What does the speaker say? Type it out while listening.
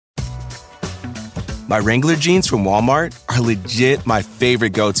My Wrangler jeans from Walmart are legit my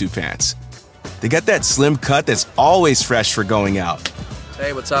favorite go-to pants. They got that slim cut that's always fresh for going out.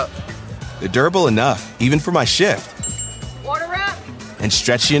 Hey, what's up? They're durable enough, even for my shift. Order up. And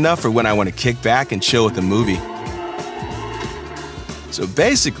stretchy enough for when I want to kick back and chill with a movie. So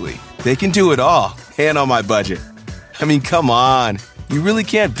basically, they can do it all, and on my budget. I mean, come on. You really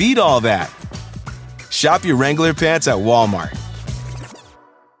can't beat all that. Shop your Wrangler pants at Walmart.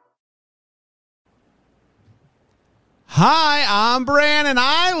 Hi, I'm Bran, and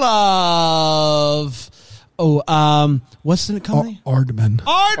I love... what's the company?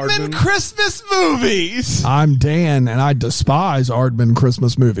 Aardman Christmas movies. I'm Dan, and I despise Aardman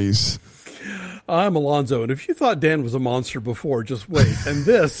Christmas movies. I'm Alonso, and if you thought Dan was a monster before, just wait. And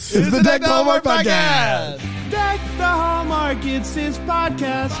this is the Deck the Hallmark Podcast. Deck the Hallmark, it's his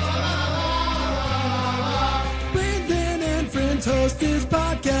podcast. Brandon and friends host his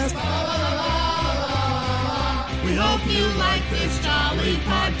podcast. We hope you like this jolly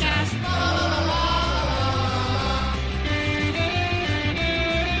podcast.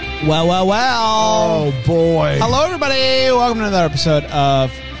 Well. Oh, boy. Hello, everybody. Welcome to another episode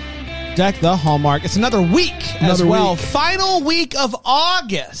of Deck the Hallmark. It's another week as well. Final week of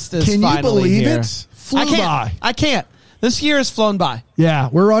August is Can you finally believe here. it? Flew by. I can't. This year has flown by. Yeah,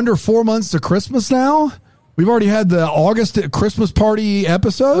 we're under 4 months to Christmas now. We've already had the August Christmas party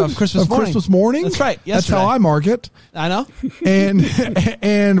episode of Christmas morning. That's right. Yesterday. That's how I mark it. I know.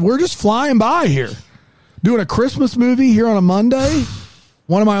 And we're just flying by here. Doing a Christmas movie here on a Monday.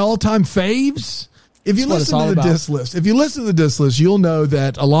 One of my all-time faves. If you listen to the disc list, you'll know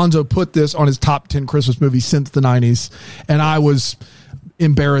that Alonso put this on his top 10 Christmas movies since the 90s, and I was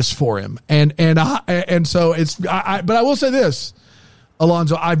embarrassed for him. But I will say this,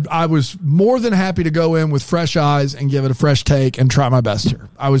 Alonso, I was more than happy to go in with fresh eyes and give it a fresh take and try my best here.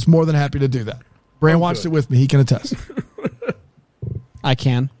 I was more than happy to do that. Bran watched it with me. He can attest. I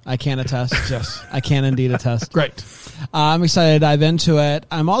can attest. Yes. I can indeed attest. Great. I'm excited to dive into it.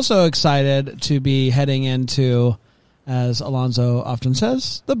 I'm also excited to be heading into, as Alonso often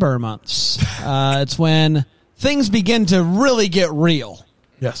says, the Burr months. It's when things begin to really get real.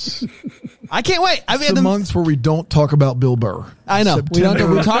 Yes. I can't wait. I mean, the months where we don't talk about Bill Burr. I know.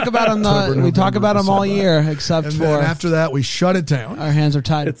 September, We talk about him. We talk about him all year, except and for then after that we shut it down. Our hands are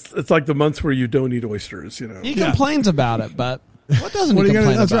tied. It's like the months where you don't eat oysters. You know. He complains about it, but. What doesn't he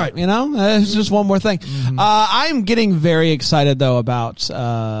complain That's about? Right. You know, it's just one more thing. Mm-hmm. I'm getting very excited, though, about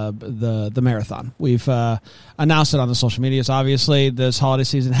the marathon. We've announced it on the social medias, obviously, this holiday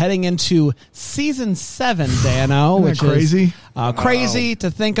season, heading into season 7, Dano, which crazy? is crazy to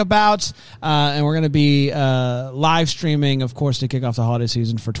think about. And we're going to be live streaming, of course, to kick off the holiday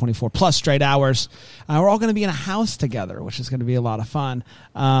season for 24 plus straight hours. We're all going to be in a house together, which is going to be a lot of fun.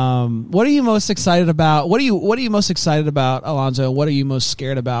 What are you most excited about? What are you most excited about, Alonso? What are you most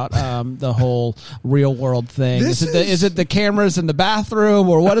scared about? The whole real world thing. Is it the cameras in the bathroom,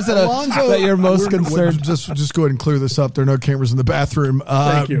 or what is it Alonso, that you're most concerned? Just go ahead and clear this up. There are no cameras in the bathroom.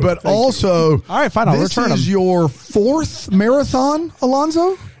 Thank you. But Thank also, you. All right, fine. I'll return them. This is your 4th marathon,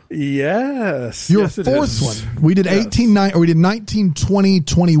 Alonso? Yes. Your yes, 4th one. We did 19, 20,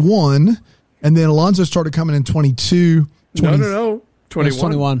 21, and then Alonso started coming in 22. 20, No.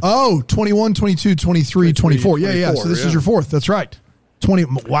 21. Oh, 21, 22, 23, 24. Yeah. So this is your 4th. That's right. 20.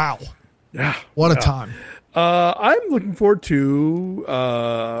 Wow. Yeah. What a time. I'm looking forward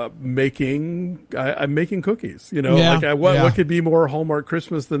to making. I'm making cookies. You know, what could be more Hallmark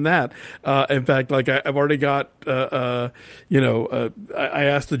Christmas than that? In fact, I've already got. I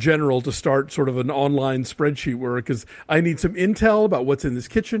asked the general to start sort of an online spreadsheet work because I need some intel about what's in this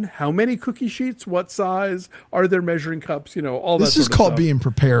kitchen, how many cookie sheets, what size, are there measuring cups? You know, all that. This is called being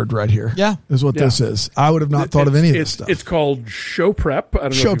prepared, right here. Yeah, is what this is. I would have not thought of any of this stuff. It's called show prep. I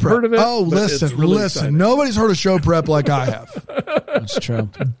don't know if you've heard of it. Oh, listen. Nobody's heard of show prep like I have. That's true.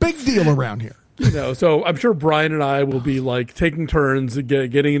 Big deal around here. You know, so I'm sure Brian and I will be like taking turns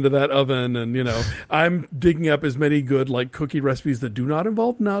getting into that oven, and you know, I'm digging up as many good like cookie recipes that do not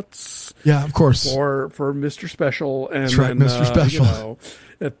involve nuts. Yeah, of course. For Mr. Special, and that's right, Mr. Special. You know,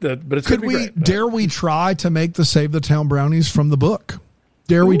 but it's could we dare we try to make the Save the Town brownies from the book?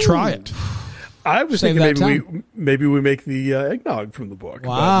 Dare we try it? I was thinking maybe we make the eggnog from the book.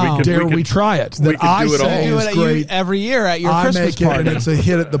 Wow! Dare we try it? That I say is great every year at your Christmas party. And it's a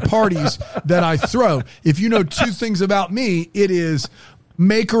hit at the parties that I throw. If you know 2 things about me, it is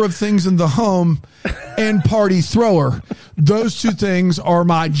maker of things in the home and party thrower. Those 2 things are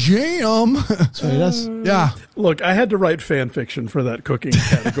my jam. That's what he does. Yeah. Look, I had to write fan fiction for that cooking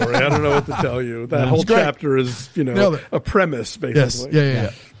category. I don't know what to tell you. That whole chapter is, a premise, basically. Yes.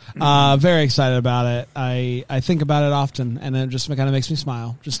 Yeah. Very excited about it. I think about it often, and it just kind of makes me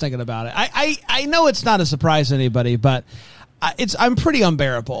smile just thinking about it. I know it's not a surprise to anybody, but I'm pretty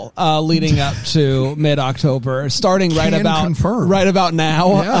unbearable leading up to mid-October, starting right about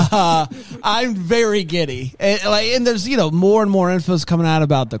now. Yeah. I'm very giddy, and there's more and more info coming out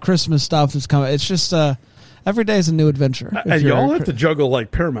about the Christmas stuff that's coming. It's just every day is a new adventure. And y'all have to juggle like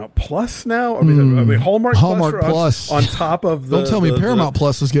Paramount Plus now. I mean Hallmark Plus on top of the. Don't tell me Paramount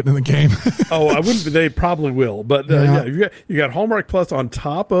Plus is getting in the game. I wouldn't. They probably will, but you got Hallmark Plus on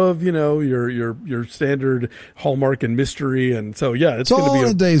top of your standard Hallmark and mystery, and so it's going to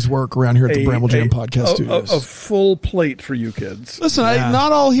be a day's work around here at the Bramble Jam Podcast Studios. A full plate for you kids. Listen,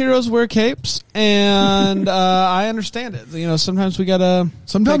 not all heroes wear capes, and I understand it. Sometimes we gotta.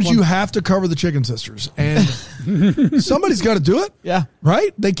 Sometimes you have to cover the Chicken Sisters, and somebody's got to do it. Yeah,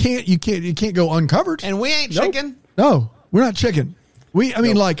 right. You can't go uncovered. And we ain't chicken. No, we're not chicken.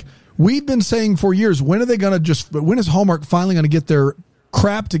 We've been saying for years, when is Hallmark finally going to get their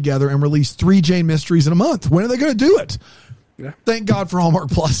crap together and release 3 Jane mysteries in a month? When are they going to do it? Yeah. Thank God for Hallmark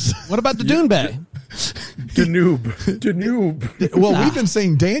Plus. What about the Dune Bay? Danube. Well, we've been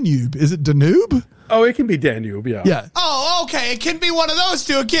saying Danube. Is it Danube? Oh, it can be Danube, yeah. Yeah. Oh, okay. It can be one of those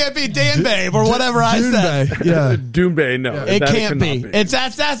two. It can't be Dan Babe or whatever I said. Bay. Yeah. Dune Bay, no. Yeah. It can't be. It's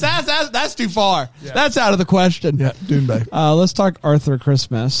that's too far. Yeah. That's out of the question. Yeah, Dune Bay. Let's talk Arthur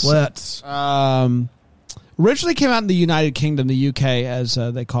Christmas. Let's. Originally came out in the United Kingdom, the UK, as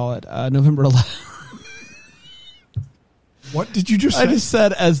they call it, November 11th. What did you just say? I just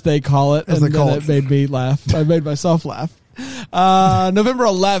said as they call it, it made me laugh. I made myself laugh. November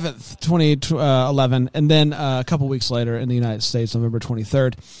 11th, 2011, and then a couple weeks later in the United States, November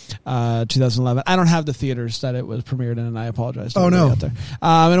 23rd, 2011. I don't have the theaters that it was premiered in, and I apologize. Oh, no. Out there.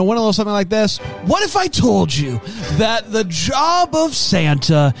 And it went a little something like this. What if I told you that the job of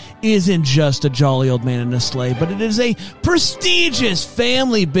Santa isn't just a jolly old man in a sleigh, but it is a prestigious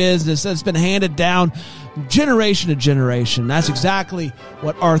family business that's been handed down generation to generation? That's exactly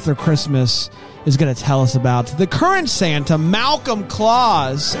what Arthur Christmas is going to tell us about. The current Santa, Malcolm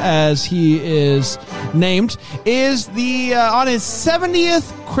Claus, as he is named, is on his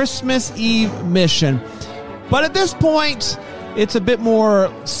 70th Christmas Eve mission. But at this point, it's a bit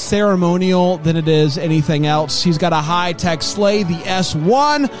more ceremonial than it is anything else. He's got a high-tech sleigh, the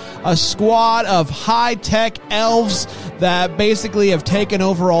S1, a squad of high-tech elves that basically have taken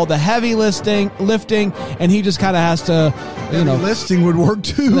over all the heavy lifting, and he just kind of has to, listing would work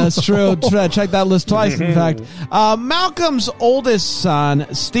too. That's true. Check that list twice, in fact. Malcolm's oldest son,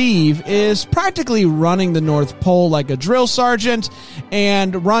 Steve, is practically running the North Pole like a drill sergeant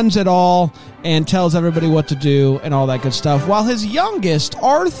and runs it all and tells everybody what to do and all that good stuff. While his youngest,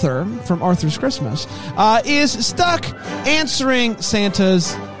 Arthur, from Arthur's Christmas, is stuck answering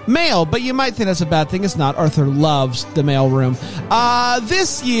Santa's mail. But you might think that's a bad thing. It's not. Arthur loves the mailroom.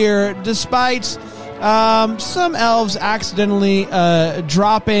 This year, despite some elves accidentally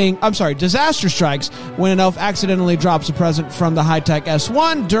disaster strikes when an elf accidentally drops a present from the high-tech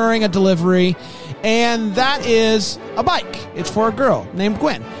S1 during a delivery, and that is a bike. It's for a girl named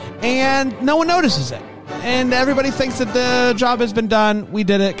Gwen. And no one notices it. And everybody thinks that the job has been done. We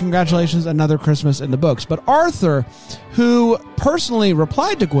did it. Congratulations. Another Christmas in the books. But Arthur, who personally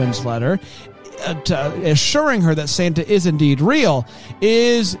replied to Gwen's letter, assuring her that Santa is indeed real,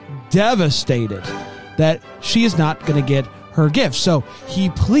 is devastated that she is not going to get her gift. So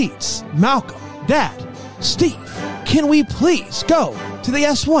he pleads, Malcolm, Dad, Steve, can we please go to the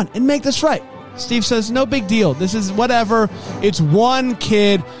S1 and make this right? Steve says, no big deal. This is whatever. It's one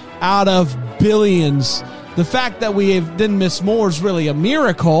kid out of billions. The fact that we didn't miss more is really a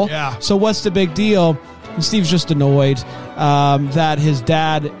miracle. Yeah. So what's the big deal? And Steve's just annoyed that his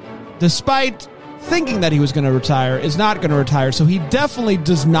dad, despite thinking that he was going to retire, is not going to retire. So he definitely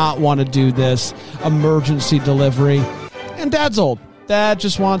does not want to do this emergency delivery. And Dad's old. Dad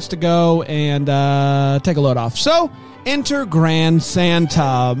just wants to go and take a load off. So enter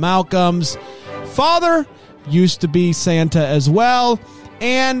Grandsanta. Malcolm's father used to be Santa as well.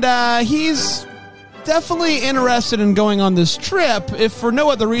 And he's definitely interested in going on this trip, if for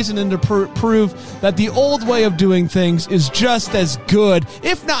no other reason than to prove that the old way of doing things is just as good,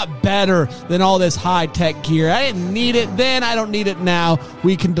 if not better, than all this high-tech gear. I didn't need it then. I don't need it now.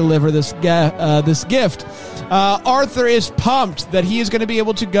 We can deliver this gift. Arthur is pumped that he is going to be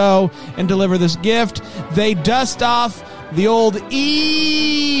able to go and deliver this gift. They dust off the old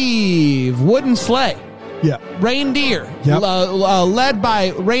Eve wooden sleigh. Yeah. Reindeer. Yep. Led by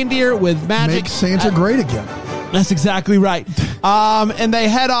reindeer with magic. Make Santa great again. That's exactly right. And they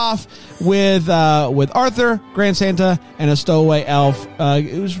head off with Arthur, Grandsanta, and a stowaway elf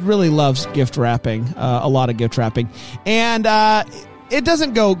who really loves gift wrapping, a lot of gift wrapping. And it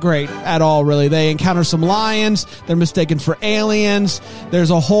doesn't go great at all, really. They encounter some lions. They're mistaken for aliens.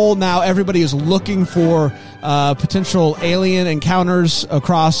 There's a whole, now everybody is looking for potential alien encounters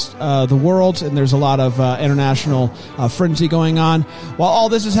across the world, and there's a lot of international frenzy going on. While all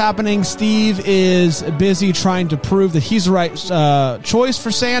this is happening, Steve is busy trying to prove that he's the right choice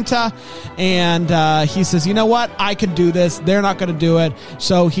for Santa, and he says, you know what, I can do this. They're not going to do it,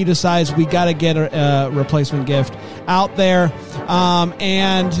 so he decides we got to get a replacement gift out there.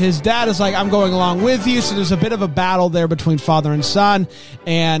 And his dad is like, I'm going along with you. So there's a bit of a battle there between father and son.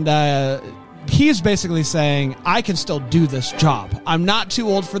 And he's basically saying, I can still do this job. I'm not too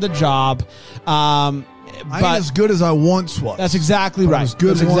old for the job. I'm as good as I once was. That's exactly right. As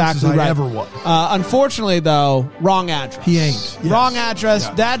good as I ever was. Unfortunately, though, wrong address. He ain't. Yes. Wrong address.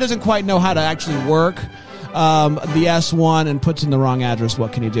 Yeah. Dad doesn't quite know how to actually work the S1 and puts in the wrong address.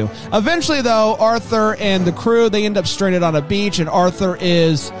 What can you do? Eventually, though, Arthur and the crew, they end up stranded on a beach, and Arthur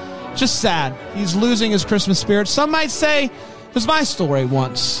is just sad. He's losing his Christmas spirit. Some might say it was my story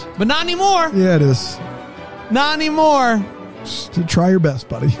once, but not anymore. Yeah, it is. Not anymore. Just try your best,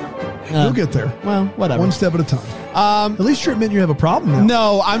 buddy. You'll get there. Well, whatever. One step at a time. At least you're admitting you have a problem now.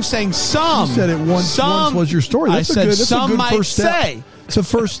 No, I'm saying some. You said it once was your story. That's a good first step. Say. It's a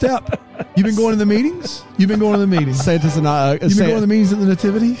first step. You've been going to the meetings? You've been going to the meetings. Santa's You've been going to the meetings at the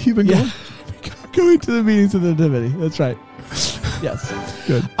Nativity? You've been going? Going to the meetings at the Nativity. That's right. Yes.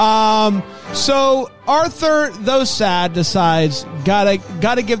 Good. So Arthur, though sad, decides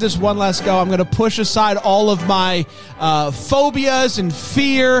gotta give this one last go. I'm gonna push aside all of my phobias and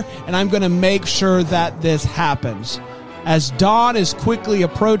fear, and I'm gonna make sure that this happens. As dawn is quickly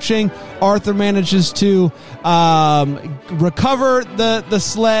approaching, Arthur manages to recover the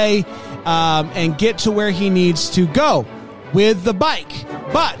sleigh and get to where he needs to go with the bike.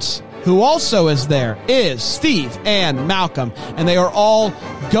 But who also is there is Steve and Malcolm, and they are all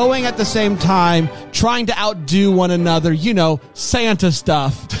going at the same time, trying to outdo one another, Santa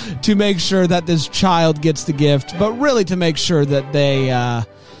stuff, to make sure that this child gets the gift, but really to make sure that they are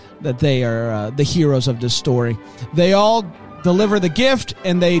the heroes of this story. They all deliver the gift,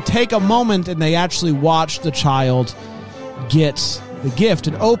 and they take a moment and they actually watch the child get the gift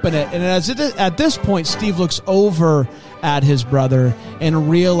and open it. And at this point, Steve looks over at his brother and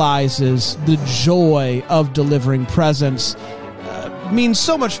realizes the joy of delivering presents means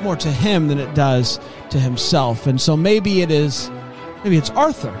so much more to him than it does to himself. And so maybe it's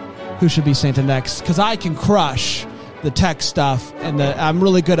Arthur who should be Santa next, because I can crush the tech stuff, and I'm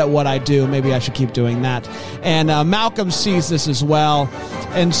really good at what I do. Maybe I should keep doing that. And Malcolm sees this as well.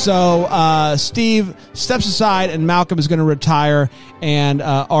 And so Steve steps aside, and Malcolm is going to retire, and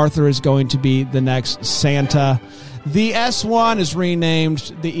Arthur is going to be the next Santa. The S1 is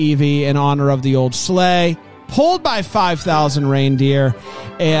renamed the Eevee in honor of the old sleigh, pulled by 5,000 reindeer,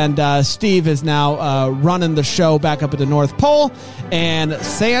 and Steve is now running the show back up at the North Pole, and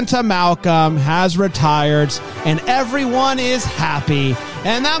Santa Malcolm has retired, and everyone is happy.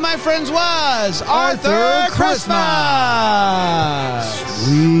 And that, my friends, was Arthur Christmas!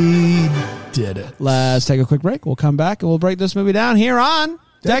 We did it. Let's take a quick break. We'll come back, and we'll break this movie down here on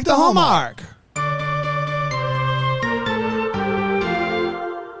Deck the Hallmark.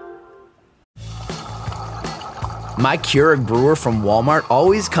 My Keurig brewer from Walmart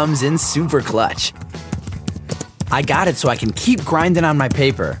always comes in super clutch. I got it so I can keep grinding on my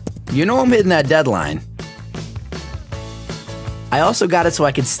paper. I'm hitting that deadline. I also got it so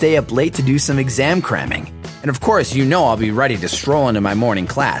I could stay up late to do some exam cramming. And of course, I'll be ready to stroll into my morning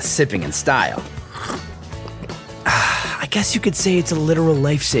class, sipping in style. I guess you could say it's a literal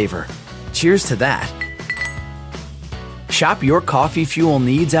lifesaver. Cheers to that. Shop your coffee fuel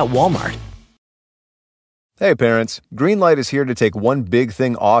needs at Walmart. Hey parents, Greenlight is here to take one big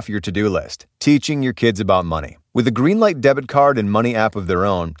thing off your to-do list, teaching your kids about money. With a Greenlight debit card and money app of their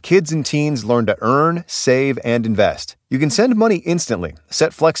own, kids and teens learn to earn, save, and invest. You can send money instantly,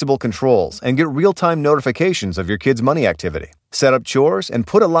 set flexible controls, and get real-time notifications of your kids' money activity. Set up chores and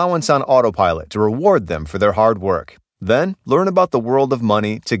put allowance on autopilot to reward them for their hard work. Then, learn about the world of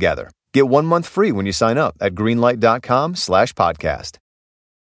money together. Get 1 month free when you sign up at greenlight.com/podcast.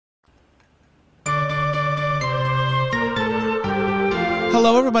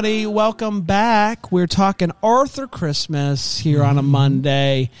 Hello, everybody. Welcome back. We're talking Arthur Christmas here on a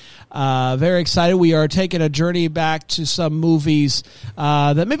Monday. Very excited. We are taking a journey back to some movies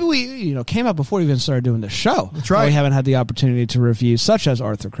that maybe we came out before we even started doing the show. That's right. We haven't had the opportunity to review, such as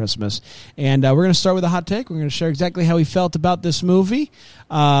Arthur Christmas. And we're going to start with a hot take. We're going to share exactly how we felt about this movie.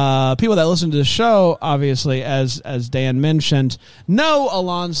 People that listen to the show, obviously, as Dan mentioned, know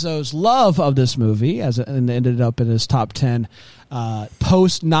Alonso's love of this movie, and ended up in his top 10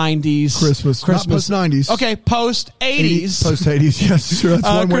 post 90s Christmas. Not post 90s. Okay, post 80s. Post 80s, yes. Sure, that's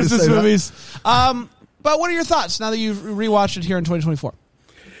one way Christmas to say movies. But what are your thoughts now that you've rewatched it here in 2024?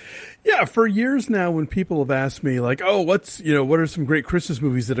 Yeah, for years now, when people have asked me, like, oh, what are some great Christmas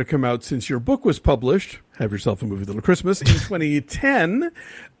movies that have come out since your book was published? Have Yourself a Movie, Little Christmas, in 2010.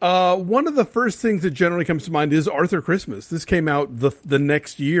 One of the first things that generally comes to mind is Arthur Christmas. This came out the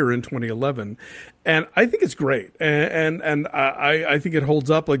next year in 2011. And I think it's great. And I think it holds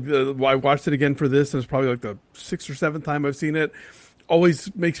up. Like, I watched it again for this, and it's probably like the 6th or 7th time I've seen it.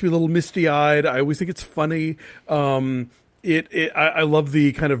 Always makes me a little misty-eyed. I always think it's funny. I love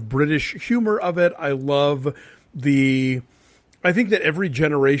the kind of British humor of it. I think that every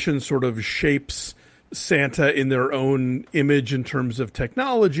generation sort of shapes Santa in their own image in terms of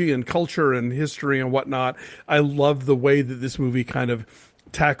technology and culture and history and whatnot. I love the way that this movie kind of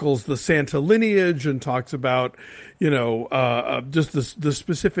tackles the Santa lineage and talks about, just the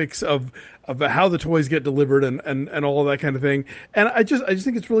specifics of how the toys get delivered and all of that kind of thing. And I just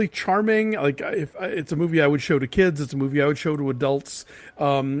think it's really charming. Like, it's a movie I would show to kids. It's a movie I would show to adults.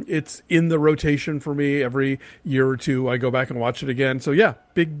 It's in the rotation for me every year or two. I go back and watch it again. So yeah,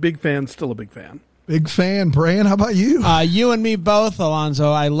 big fan, still a big fan. Big fan. Brian, how about you? You and me both,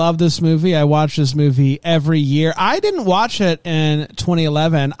 Alonso. I love this movie. I watch this movie every year. I didn't watch it in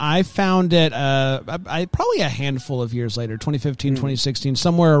 2011. I found it probably a handful of years later, 2015, 2016,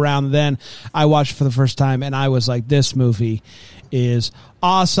 somewhere around then. I watched it for the first time, and I was like, this movie is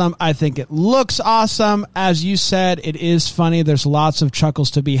awesome. I think it looks awesome. As you said, it is funny. There's lots of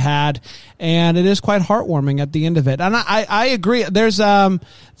chuckles to be had, and it is quite heartwarming at the end of it. And I agree. There's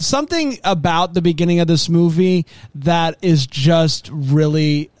something about the beginning of this movie that is just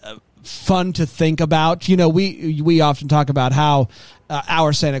really fun to think about. We often talk about how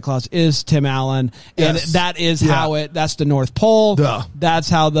our Santa Claus is Tim Allen, and that is how that's the North Pole. Duh. That's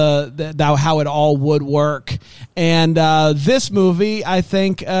how how it all would work. And this movie, I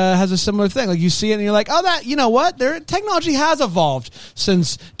think, has a similar thing. Like, you see it and you're like, oh, you know what? Technology has evolved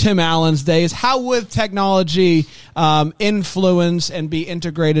since Tim Allen's days. How would technology influence and be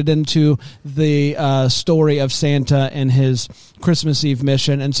integrated into the story of Santa and his Christmas Eve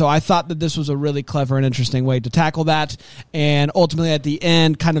mission? And so I thought that this was a really clever and interesting way to tackle that. And ultimately, at the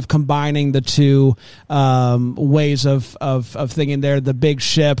end, kind of combining the two ways of thinking there. The big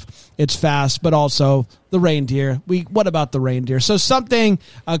ship, it's fast, but also the reindeer. What about the reindeer? So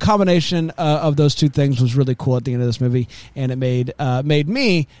a combination of those two things was really cool at the end of this movie, and it made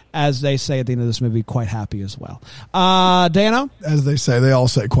me, as they say at the end of this movie, quite happy as well. Dano? As they say, they all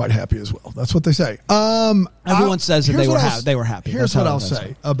say quite happy as well. That's what they say. Everyone says that they were happy. Here's what I'll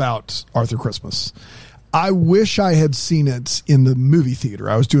say about Arthur Christmas. I wish I had seen it in the movie theater.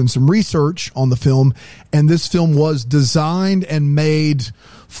 I was doing some research on the film, and this film was designed and made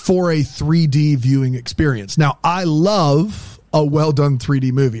for a 3D viewing experience. Now, I love a well-done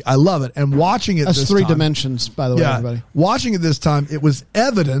 3D movie. I love it. And watching it That's 3 dimensions, by the way, everybody. Watching it this time, it was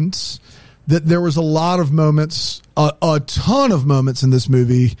evident that there was a lot of moments, a ton of moments in this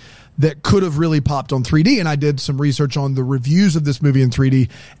movie that could have really popped on 3D. And I did some research on the reviews of this movie in 3D,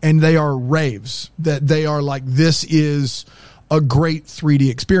 and they are raves. That they are like, this is a great 3D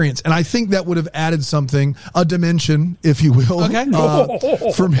experience. And I think that would have added something, a dimension, if you will,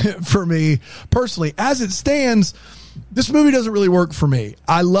 for me personally. As it stands, this movie doesn't really work for me.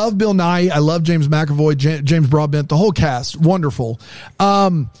 I love Bill Nighy. I love James McAvoy, James Broadbent, the whole cast. Wonderful.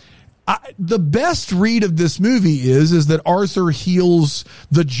 The best read of this movie is that Arthur heals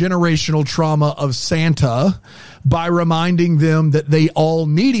the generational trauma of Santa by reminding them that they all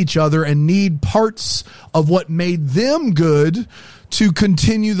need each other and need parts of what made them good to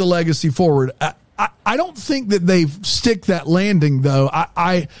continue the legacy forward. I don't think that they stick that landing, though.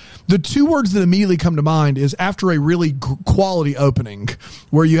 The two words that immediately come to mind is after a really quality opening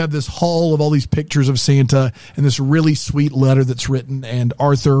where you have this hall of all these pictures of Santa and this really sweet letter that's written and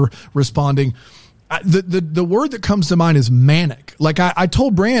Arthur responding. The word that comes to mind is manic. Like I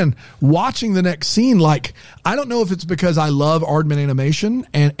told Bran watching the next scene, like, I don't know if it's because I love Aardman animation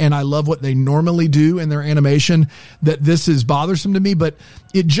and I love what they normally do in their animation that this is bothersome to me, but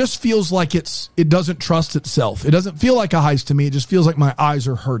it just feels like it doesn't trust itself. It doesn't feel like a heist to me. It just feels like my eyes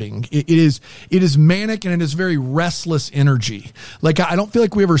are hurting. It is manic and it is very restless energy. Like I don't feel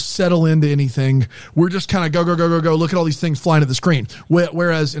like we ever settle into anything. We're just kind of go. Look at all these things flying at the screen.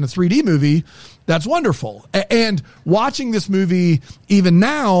 Whereas in a 3D movie, that's wonderful. And watching this movie even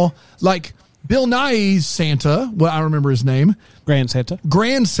now, like Bill Nighy's Santa, well, I don't remember his name.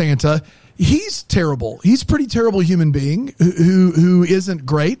 Grandsanta. He's terrible. He's a pretty terrible human being who isn't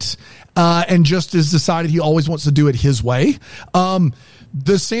great and just has decided he always wants to do it his way.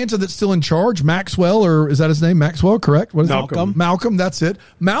 The Santa that's still in charge, Maxwell, or is that his name? Maxwell, correct? What is Malcolm. It? Malcolm, that's it.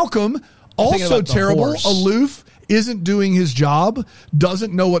 Malcolm, also terrible, aloof, isn't doing his job,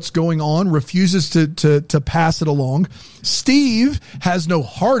 doesn't know what's going on, refuses to pass it along. Steve has no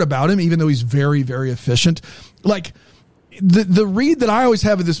heart about him, even though he's very, very efficient. Like, the read that I always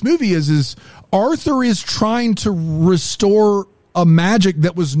have of this movie is Arthur is trying to restore a magic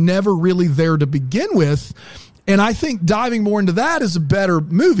that was never really there to begin with. And I think diving more into that is a better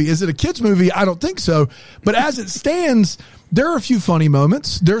movie. Is it a kid's movie? I don't think so. But as it stands, there are a few funny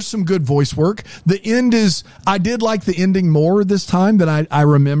moments. There's some good voice work. The end I did like the ending more this time than I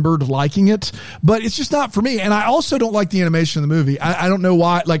remembered liking it, but it's just not for me. And I also don't like the animation of the movie. I don't know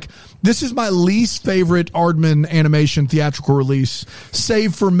why. Like, this is my least favorite Aardman animation theatrical release,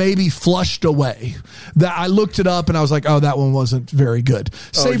 save for maybe Flushed Away. That I looked it up and I was like, oh, that one wasn't very good.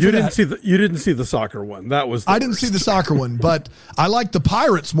 You didn't see the soccer one. That was I didn't see the soccer one, but I like the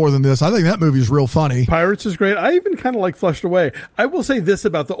Pirates more than this. I think that movie is real funny. Pirates is great. I even kind of like Flushed Away. I will say this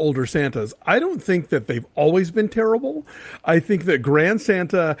about the older Santas. I don't think that they've always been terrible. I think that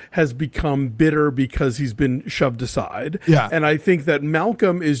Grandsanta has become bitter because he's been shoved aside. Yeah. And I think that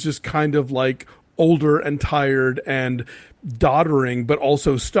Malcolm is just kind of like older and tired and doddering, but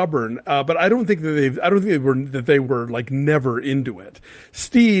also stubborn. But I don't think that they were like never into it.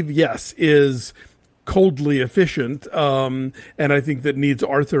 Steve, yes, is coldly efficient, and I think that needs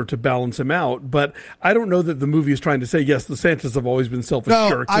Arthur to balance him out. But I don't know that the movie is trying to say, yes, the Santas have always been selfish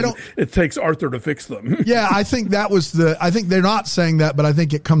jerks. It takes Arthur to fix them. Yeah, I think I think they're not saying that, but I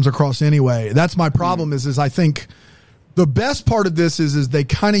think it comes across anyway. That's my problem is I think the best part of this is they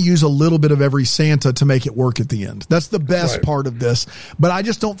kind of use a little bit of every Santa to make it work at the end. That's the best part of this. But I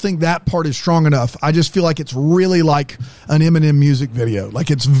just don't think that part is strong enough. I just feel like it's really like an Eminem music video.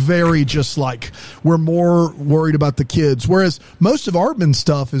 Like, it's very just like we're more worried about the kids. Whereas most of Aardman's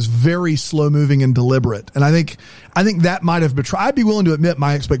stuff is very slow moving and deliberate. And I think that might have betrayed. I'd be willing to admit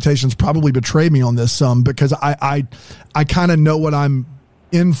my expectations probably betrayed me on this some because I kind of know what I'm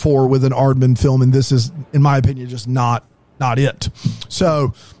in for with an Aardman film, and this is, in my opinion, just not it.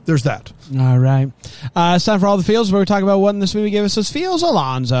 So there's that. All right. It's time for all the feels, where we talk about what in this movie gave us those feels.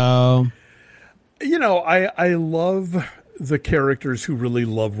 Alonso. You know, I love the characters who really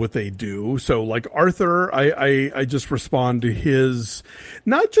love what they do. So like Arthur, I just respond to his,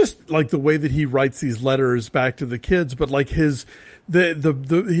 not just like the way that he writes these letters back to the kids, but like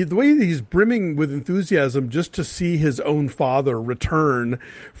the way that he's brimming with enthusiasm just to see his own father return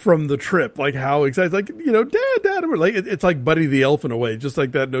from the trip, like how excited, like, you know, dad, like it's like Buddy the Elf in a way, just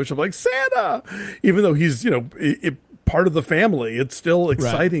like that notion of like Santa, even though he's, you know, part of the family, it's still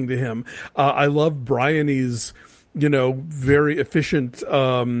exciting to him. I love Bryony's, you know, very efficient,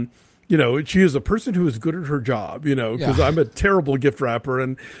 you know, she is a person who is good at her job, you know, because I'm a terrible gift wrapper,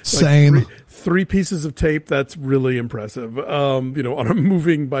 and same three pieces of tape, that's really impressive, you know, on a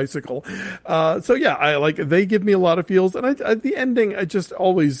moving bicycle. So yeah, I like, they give me a lot of feels, and the ending, it just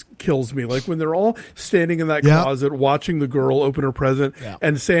always kills me. Like when they're all standing in that closet watching the girl open her present,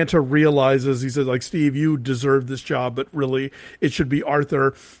 and Santa realizes, he says like, Steve, you deserve this job, but really it should be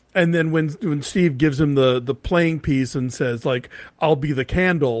Arthur. And then when Steve gives him the playing piece and says, like, I'll be the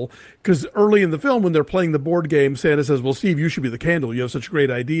candle, because early in the film when they're playing the board game, Santa says, well, Steve, you should be the candle. You have such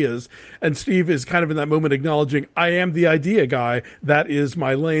great ideas. And Steve is kind of in that moment acknowledging, I am the idea guy. That is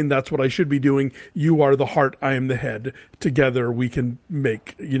my lane. That's what I should be doing. You are the heart. I am the head. Together we can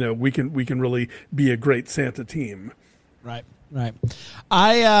make, you know, we can really be a great Santa team. Right.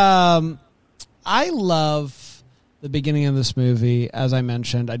 I love the beginning of this movie. As I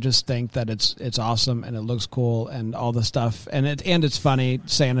mentioned, I just think that it's awesome and it looks cool and all the stuff, and it's funny.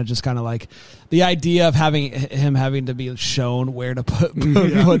 Santa just kind of like the idea of having to be shown where to put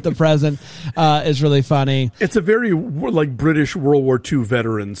the present is really funny. It's a very like British World War II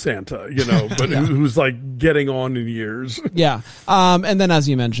veteran Santa, but who's like getting on in years. Yeah, and then as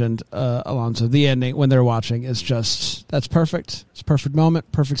you mentioned, Alonso, the ending when they're watching is that's perfect. It's a perfect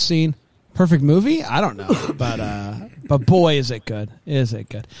moment, perfect scene. Perfect movie? I don't know, but boy, is it good! Is it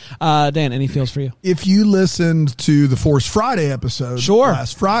good? Dan, any feels for you? If you listened to the Force Friday episode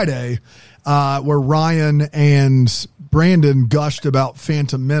last Friday, where Ryan and Brandon gushed about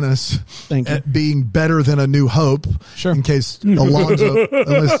Phantom Menace being better than A New Hope, in case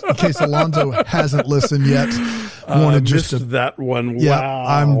Alonso hasn't listened yet. Missed that one. Yeah, wow.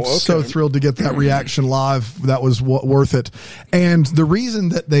 I'm so thrilled to get that reaction live. That was worth it. And the reason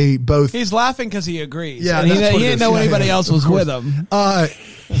that they both... He's laughing because he agrees. Yeah, and he didn't know anybody else was with him.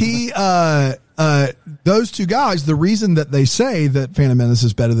 Those two guys, the reason that they say that Phantom Menace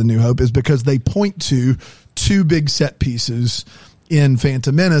is better than New Hope is because they point to two big set pieces in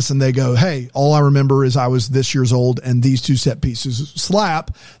Phantom Menace, and they go, hey, all I remember is I was this years old, and these two set pieces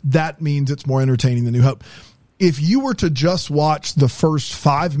slap. That means it's more entertaining than New Hope. If you were to just watch the first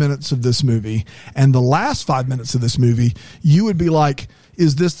 5 minutes of this movie and the last 5 minutes of this movie, you would be like,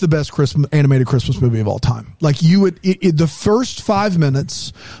 is this the best animated Christmas movie of all time? Like you would, the first 5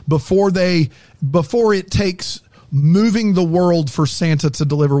 minutes before it takes moving the world for Santa to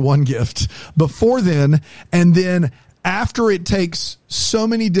deliver one gift, before then, and then after it takes so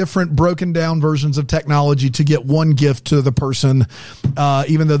many different broken down versions of technology to get one gift to the person,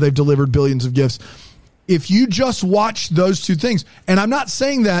 even though they've delivered billions of gifts. If you just watch those two things, and I'm not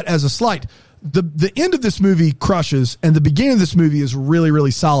saying that as a slight, the end of this movie crushes, and the beginning of this movie is really,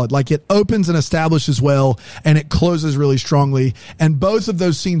 really solid. Like it opens and establishes well, and it closes really strongly. And both of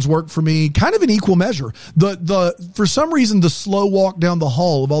those scenes work for me kind of in equal measure. For some reason, the slow walk down the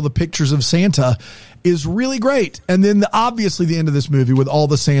hall of all the pictures of Santa is really great. And then obviously the end of this movie with all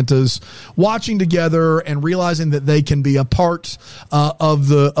the Santas watching together and realizing that they can be a part of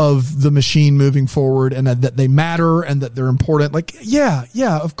the machine moving forward, and that they matter and that they're important. Like, yeah,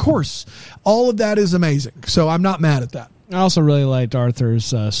 of course. All of that is amazing. So I'm not mad at that. I also really liked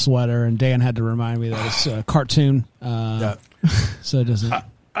Arthur's sweater, and Dan had to remind me that it's a cartoon. So it doesn't...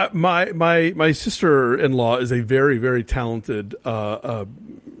 My sister-in-law is a very, very talented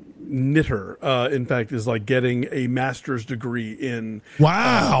knitter. In fact, is like getting a master's degree in.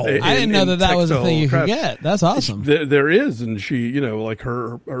 Wow! I didn't know that was a thing you could get. That's awesome. There is, and she, like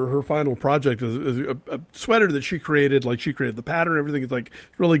her final project is a sweater that she created. Like she created the pattern, everything is like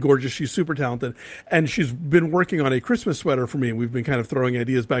really gorgeous. She's super talented, and she's been working on a Christmas sweater for me. And we've been kind of throwing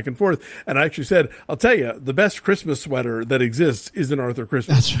ideas back and forth. And I actually said, "I'll tell you, the best Christmas sweater that exists is an Arthur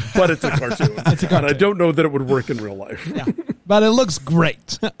Christmas, but it's a cartoon. And I don't know that it would work in real life." Yeah. But it looks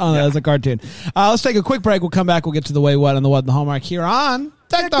great as a cartoon. Let's take a quick break. We'll come back. We'll get to the way, what, and the what, and the Hallmark here on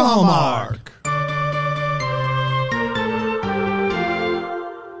Deck the Hallmark.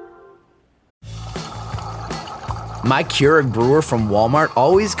 My Keurig brewer from Walmart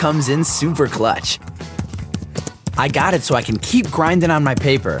always comes in super clutch. I got it so I can keep grinding on my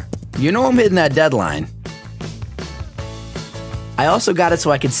paper. You know I'm hitting that deadline. I also got it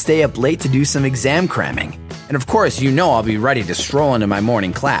so I could stay up late to do some exam cramming. And of course, you know I'll be ready to stroll into my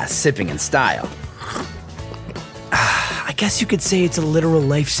morning class, sipping in style. I guess you could say it's a literal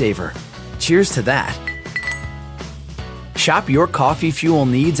lifesaver. Cheers to that. Shop your coffee fuel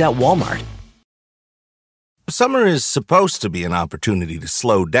needs at Walmart. Summer is supposed to be an opportunity to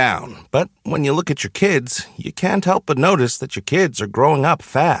slow down, but when you look at your kids, you can't help but notice that your kids are growing up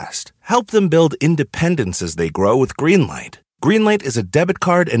fast. Help them build independence as they grow with Greenlight. Greenlight is a debit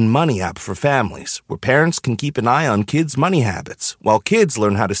card and money app for families where parents can keep an eye on kids' money habits while kids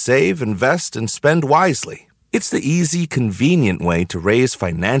learn how to save, invest, and spend wisely. It's the easy, convenient way to raise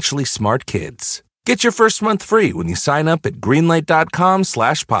financially smart kids. Get your first month free when you sign up at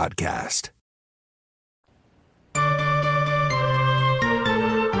greenlight.com/podcast.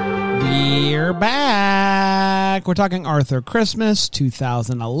 We're back. We're talking Arthur Christmas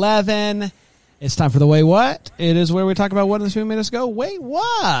 2011. It's time for the Wait What. It is where we talk about what this movie made us go, wait,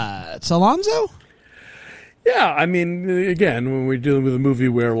 what? It's Alonso? Yeah, I mean, again, when we're dealing with a movie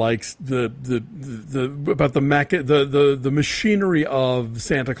where like the machinery of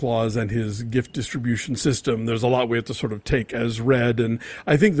Santa Claus and his gift distribution system, there's a lot we have to sort of take as read, and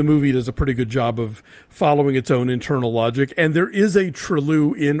I think the movie does a pretty good job of following its own internal logic. And there is a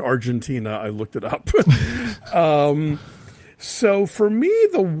Treleu in Argentina. I looked it up. So for me,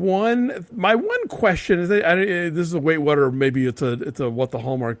 my one question is, this is a wait what, or maybe it's a what the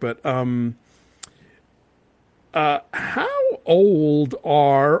Hallmark, but how old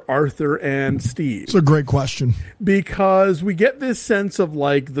are Arthur and Steve? It's a great question. Because we get this sense of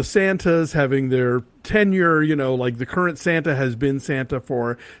like the Santas having their tenure, like the current Santa has been Santa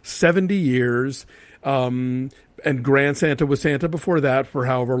for 70 years. And Grandsanta was Santa before that for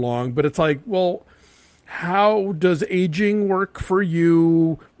however long. But it's like, well, how does aging work for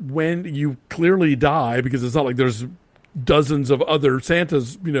you when you clearly die? Because it's not like there's dozens of other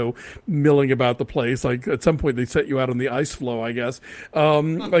Santas, milling about the place. Like at some point they set you out on the ice floe, I guess.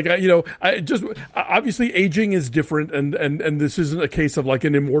 Obviously aging is different, and this isn't a case of like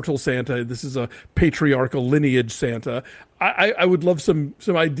an immortal Santa. This is a patriarchal lineage Santa. I would love some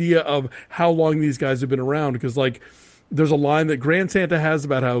idea of how long these guys have been around, because like there's a line that Grandsanta has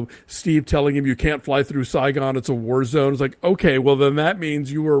about how Steve telling him you can't fly through Saigon, it's a war zone. It's like, okay, well then that means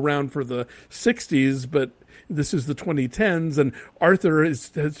you were around for the 60s, but this is the 2010s, and Arthur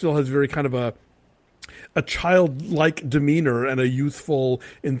still has very kind of a childlike demeanor and a youthful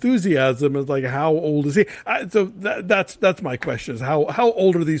enthusiasm. It's like, how old is he? So that's my question: is how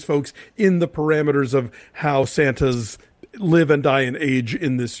old are these folks in the parameters of how Santas live and die and age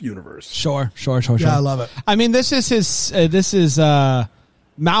in this universe? Sure. Yeah, I love it. I mean, this is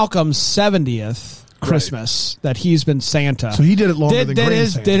Malcolm's 70th Christmas that he's been Santa. So he did it longer than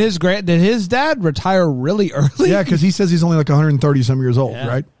Grandsanta. Did his dad retire really early? Yeah, because he says he's only like 130 some years old,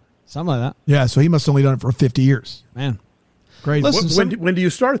 right? Something like that. Yeah, so he must have only done it for 50 years. Man. Crazy. Listen, when do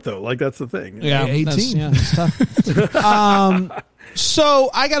you start though? Like that's the thing. Yeah, 18. That's tough. So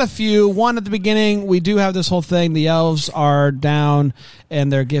I got a few. One at the beginning, we do have this whole thing. The elves are down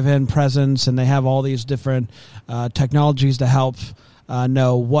and they're given presents, and they have all these different technologies to help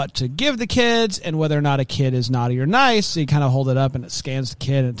know what to give the kids and whether or not a kid is naughty or nice. So you kind of hold it up and it scans the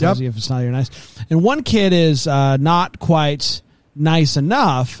kid and it tells you if it's naughty or nice. And one kid is not quite nice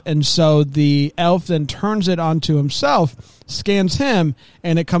enough, and so the elf then turns it onto himself, scans him,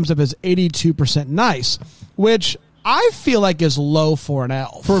 and it comes up as 82% nice, which I feel like is low for an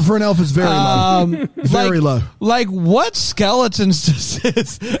elf. For an elf, it's very low. Very low. Like, what skeletons does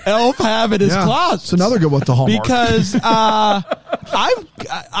this elf have in his closet? It's another good one to Hallmark. Because I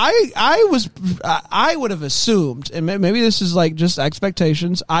would have assumed, and maybe this is like just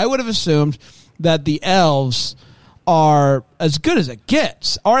expectations, I would have assumed that the elves are as good as it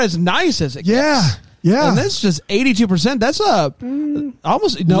gets, or as nice as it gets. Yeah. And that's just 82%. That's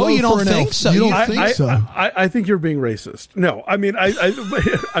almost, no, you don't think so. You don't think so. I think you're being racist. No, I mean,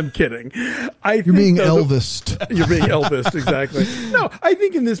 I'm kidding. You're being Elvised. You're being Elvised, exactly. No, I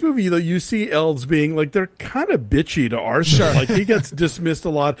think in this movie, though, you see elves being like, they're kind of bitchy to Arthur. Sure. Like, he gets dismissed a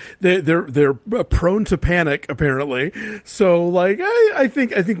lot. They're prone to panic, apparently. So, like, I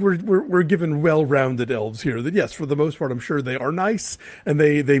think we're given well-rounded elves here. That, yes, for the most part, I'm sure they are nice, and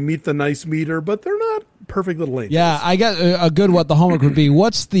they meet the nice meter, but they're not perfect little angels. Yeah, I got a good what the homework would be.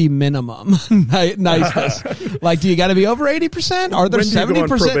 What's the minimum niceness? Like, do you got to be over 80%? Are there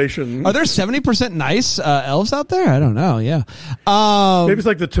 70%? Are there 70% nice elves out there? I don't know. Yeah, maybe it's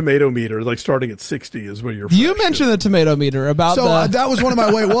like the tomato meter, like starting at 60 is where you're. You mentioned the tomato meter about. So that was one of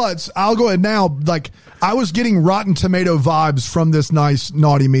my what's. I'll go ahead now. Like, I was getting Rotten Tomato vibes from this nice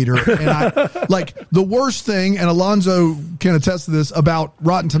naughty meter, and I like the worst thing. And Alonso can attest to this about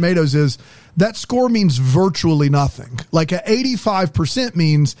Rotten Tomatoes is that score means virtually nothing. Like, 85%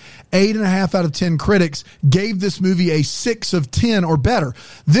 means 8.5 out of 10 critics gave this movie a 6 of 10 or better.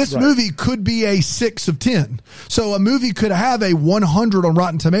 This movie could be a 6 of 10. So a movie could have a 100 on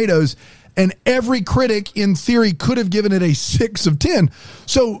Rotten Tomatoes, and every critic, in theory, could have given it a 6 of 10.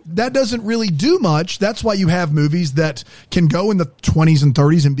 So that doesn't really do much. That's why you have movies that can go in the 20s and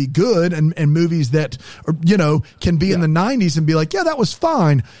 30s and be good, and movies that, can be in the 90s and be like, yeah, that was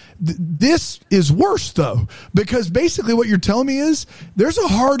fine. This is worse, though, because basically what you're telling me is there's a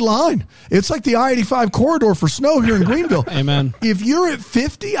hard line. It's like the I-85 corridor for snow here in Greenville. Amen. If you're at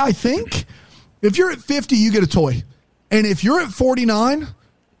 50, I think, if you're at 50, you get a toy. And if you're at 49...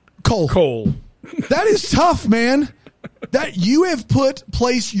 Coal. That is tough, man. That you have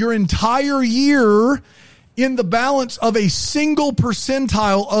placed your entire year in the balance of a single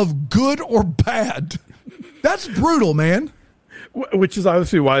percentile of good or bad. That's brutal, man. Which is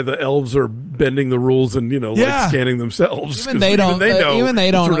obviously why the elves are bending the rules and, like scanning themselves. Even they don't.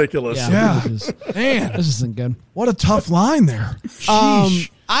 It's ridiculous. Yeah. Man, this isn't good. What a tough line there. Sheesh.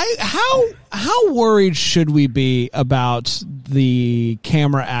 How worried should we be about the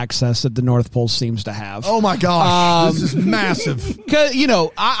camera access that the North Pole seems to have. Oh my gosh, this is massive. Because we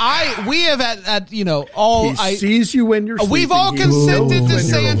have he sees you when you're sleeping. We've all consented to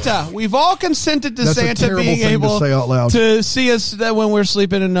Santa. We've all consented to Santa being able to see us when we're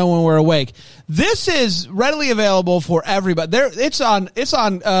sleeping and know when we're awake. This is readily available for everybody. It's on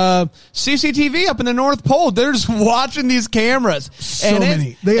CCTV up in the North Pole. They're just watching these cameras. So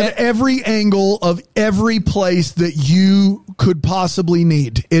many. They have every angle of every place that you could possibly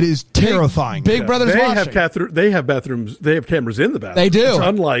need. It is terrifying. Big Brother's watching. They have bathrooms. They have cameras in the bathroom. They do.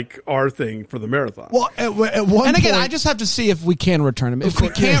 Unlike our thing for the marathon. Well, at one point, I just have to see if we can return them. If we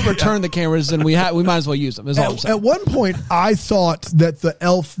can't return the cameras, then we might as well use them. At one point, I thought that the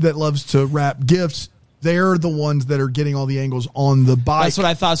elf that loves to wrap gifts, they're the ones that are getting all the angles on the bike. That's what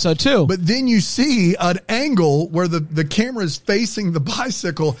I thought so too. But then you see an angle where the camera is facing the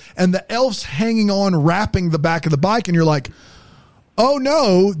bicycle and the elf's hanging on, wrapping the back of the bike, and you're like, oh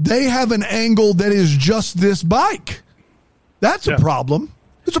no, they have an angle that is just this bike. That's a problem.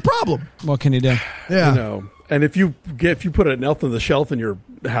 It's a problem. What can you do? Yeah. And if you put an elf on the shelf in your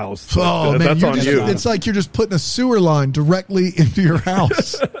house, man, that's on you. It's like you're just putting a sewer line directly into your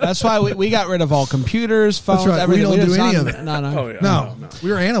house. That's why we got rid of all computers, phones, everything. We don't do any of it. No.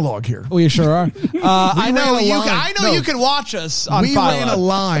 We're analog here. We sure are. I know you can watch us on Philo. We ran a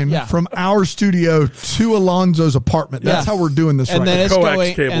line from our studio to Alonso's apartment. That's how we're doing this and right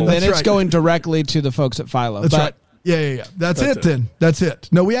then now. It's going directly to the folks at Philo. That's right. Yeah. That's it then. That's it.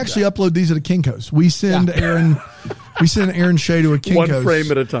 No, we actually upload these at a Kinko's. We send Aaron Shea to a Kinko's. One frame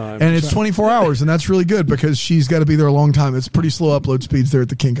at a time. And it's 24 hours, and that's really good because she's got to be there a long time. It's pretty slow upload speeds there at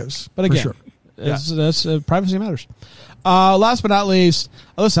the Kinko's. But again, that's privacy matters. Last but not least,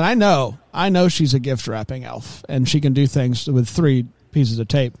 listen, I know she's a gift wrapping elf, and she can do things with 3 pieces of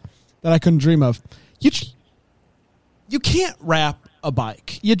tape that I couldn't dream of. You can't wrap a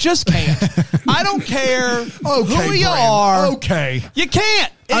bike. You just can't. I don't care who you are. Okay. You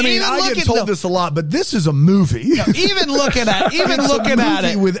can't. I mean, I get told this a lot, but this is a movie. Even looking at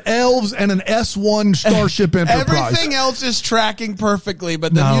it with elves and an S1 Starship Enterprise. Everything else is tracking perfectly,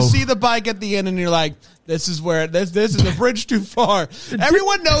 but then you see the bike at the end and you're like, this is a bridge too far.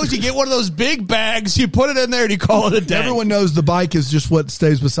 Everyone knows you get one of those big bags, you put it in there and you call it a day. Everyone knows the bike is just what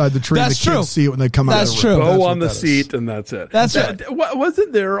stays beside the tree. That's and the true. Kids see it when they come out. That's true. Bow on the seat and that's it. That's it.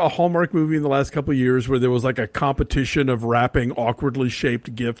 Wasn't there a Hallmark movie in the last couple of years where there was like a competition of wrapping awkwardly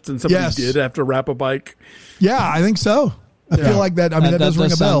shaped gifts and somebody did have to wrap a bike? Yeah, I think so. I feel like that. I mean, that does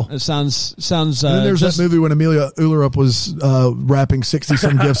ring a bell. It sounds. And then there's that movie when Amelia Ullerup was wrapping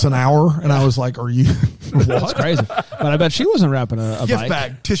 60-some gifts an hour, and I was like, "Are you?" What? That's crazy. But I bet she wasn't wrapping a gift bike.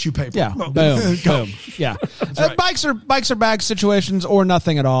 bag, tissue paper. Yeah, boom. Yeah, right. Bikes are bag situations or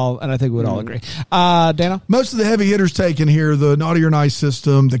nothing at all, and I think we would all agree. Dana, most of the heavy hitters taken here: the naughty or nice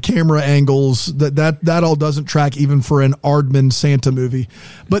system, the camera angles. That all doesn't track even for an Aardman Santa movie.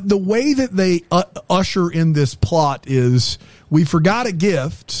 But the way that they usher in this plot is. We forgot a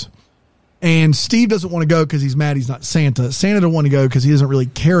gift, and Steve doesn't want to go because he's mad he's not Santa. Santa doesn't want to go because he doesn't really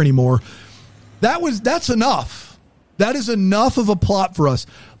care anymore. That's enough. That is enough of a plot for us.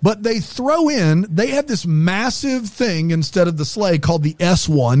 But they have this massive thing instead of the sleigh called the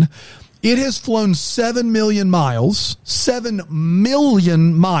S1. It has flown 7 million miles. 7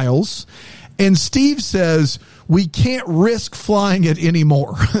 million miles. And Steve says, we can't risk flying it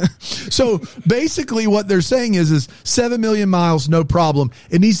anymore. So basically what they're saying is 7 million miles, no problem.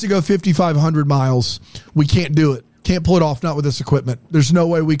 It needs to go 5,500 miles. We can't do it. Can't pull it off, not with this equipment. There's no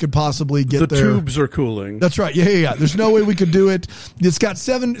way we could possibly get there. The tubes are cooling. That's right. Yeah. There's no way we could do it. It's got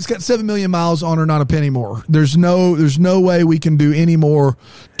 7 million miles on her, not a penny more. There's no way we can do any more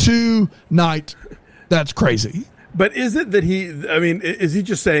tonight. That's crazy. But is it that is he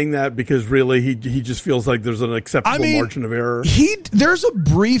just saying that because really he just feels like there's an acceptable margin of error? There's a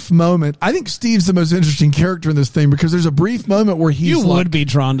brief moment. I think Steve's the most interesting character in this thing because there's a brief moment where he's would be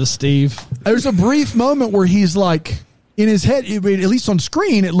drawn to Steve. There's a brief moment where he's like, in his head, at least on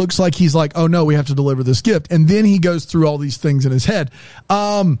screen, it looks like he's like, oh no, we have to deliver this gift. And then he goes through all these things in his head.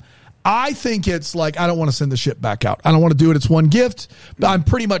 I think it's like, I don't want to send the ship back out. I don't want to do it. It's one gift. But I'm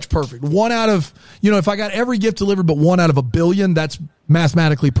pretty much perfect. One out of, if I got every gift delivered, but 1 out of 1 billion, that's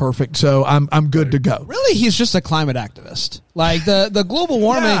mathematically perfect. So I'm good to go. Really, he's just a climate activist. Like the global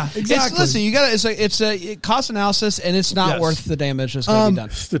warming. Yeah, exactly. Listen, it's a cost analysis, and it's not worth the damage that's going to be done.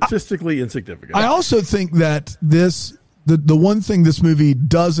 Statistically insignificant. I also think that this the one thing this movie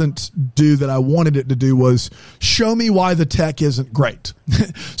doesn't do that I wanted it to do was show me why the tech isn't great.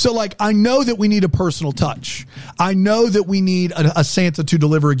 So, like, I know that we need a personal touch. I know that we need a Santa to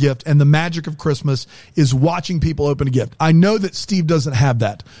deliver a gift, and the magic of Christmas is watching people open a gift. I know that Steve doesn't have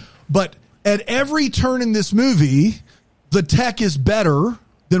that. But at every turn in this movie, the tech is better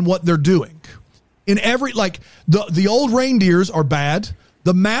than what they're doing. In every, like, the old reindeers are bad.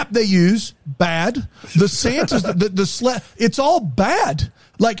 The map they use, bad. The Santa's, the sled, it's all bad.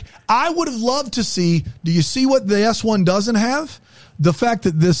 Like, I would have loved to see, do you see what the S1 doesn't have? The fact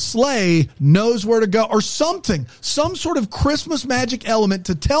that this sleigh knows where to go or something, some sort of Christmas magic element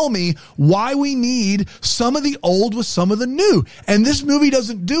to tell me why we need some of the old with some of the new. And this movie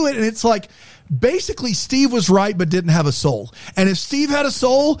doesn't do it. And it's like, basically Steve was right, but didn't have a soul. And if Steve had a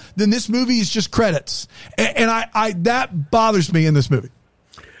soul, then this movie is just credits. And I that bothers me in this movie.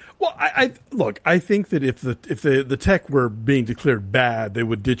 Well, I think that if the tech were being declared bad, they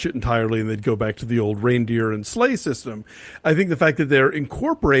would ditch it entirely and they'd go back to the old reindeer and sleigh system. I think the fact that they're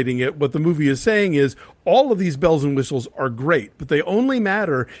incorporating it, what the movie is saying is all of these bells and whistles are great, but they only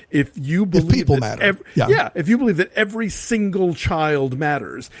matter if you believe if people matter. If you believe that every single child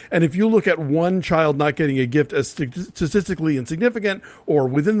matters. And if you look at one child not getting a gift as statistically insignificant or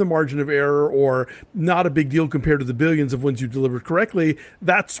within the margin of error or not a big deal compared to the billions of ones you delivered correctly,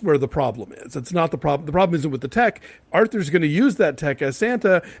 that's where the problem is. It's not the problem. The problem isn't with the tech. Arthur's going to use that tech as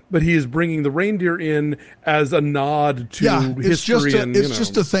Santa, but he is bringing the reindeer in as a nod to history. It's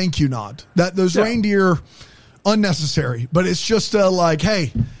just a thank you nod. That those reindeer, unnecessary, but it's just like,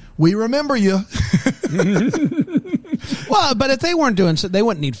 hey, we remember you. Well, but if they weren't doing so, they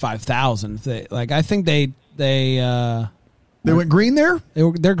wouldn't need 5,000. I think they went green there.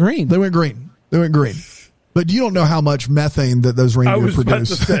 They're green. They went green. But you don't know how much methane that those reindeer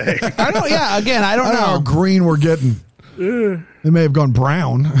produce. About to say. I don't. Yeah, again, I don't know how green we're getting. They may have gone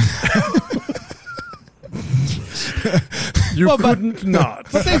brown. Couldn't not.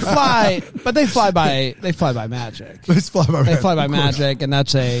 But they fly. But they fly by. They fly by magic. They fly by magic, and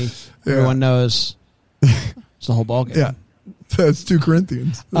that's everyone knows. It's the whole ballgame. Yeah, that's 2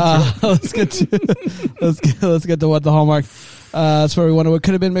 Corinthians. Right. Let's get to what the Hallmark. That's where we wonder what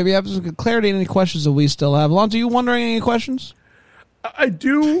could have been. Maybe have some clarity and any questions that we still have. Alonso, you wondering any questions? I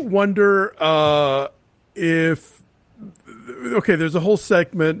do wonder if. Okay, there's a whole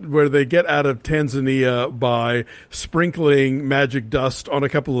segment where they get out of Tanzania by sprinkling magic dust on a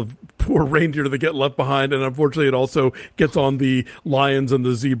couple of poor reindeer that get left behind, and unfortunately it also gets on the lions and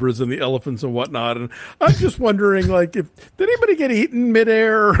the zebras and the elephants and whatnot. And I'm just wondering, like, if did anybody get eaten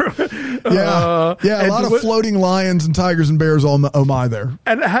midair? A lot of floating lions and tigers and bears. Oh my, there.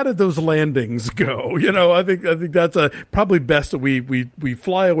 And how did those landings go? You know, I think that's probably best that we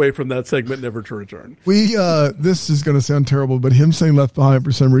fly away from that segment, never to return. This is going to sound terrible, but him saying left behind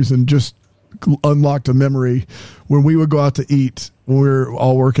for some reason just unlocked a memory when we would go out to eat when we were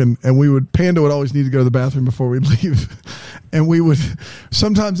all working, and Panda would always need to go to the bathroom before we'd leave. And we would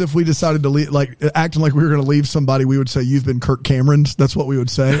sometimes, if we decided to leave, like acting like we were going to leave somebody, we would say, "You've been Kirk Cameron's." That's what we would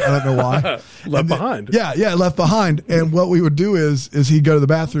say. I don't know why. Left behind. Yeah, left behind. And what we would do is he'd go to the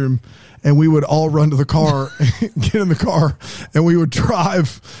bathroom, and we would all run to the car, get in the car, and we would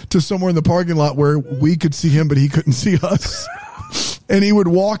drive to somewhere in the parking lot where we could see him, but he couldn't see us. And he would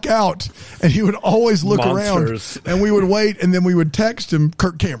walk out, and he would always look around, and we would wait, and then we would text him,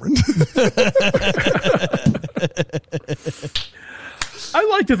 Kirk Cameron. I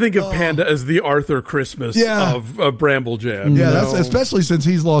like to think of Panda as the Arthur Christmas of Bramble Jam. Yeah, that's especially since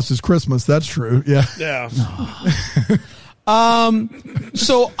he's lost his Christmas. That's true. Yeah. Yeah.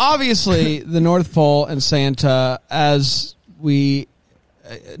 So obviously the North Pole and Santa, as we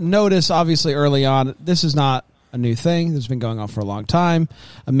notice obviously early on, this is not a new thing. This has been going on for a long time.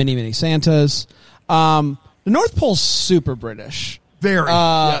 Many Santas. The North Pole's super British. Very.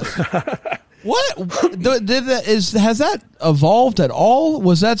 What has that evolved at all?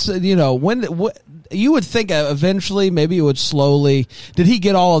 Was that when you would think eventually maybe it would slowly? Did he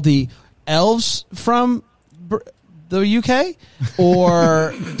get all of the elves from the UK,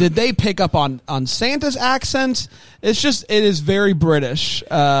 or did they pick up on Santa's accent? It is very British.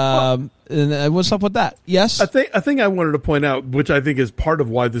 And what's up with that? Yes, I think I wanted to point out, which I think is part of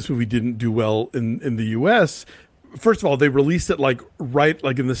why this movie didn't do well in the US. First of all, they released it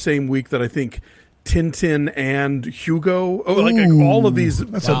in the same week that I think Tintin and Hugo, all of these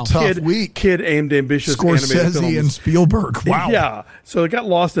kid aimed ambitious Scorsese animated films. And Spielberg. Wow. Yeah. So it got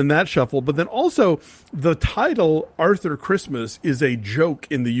lost in that shuffle. But then also the title Arthur Christmas is a joke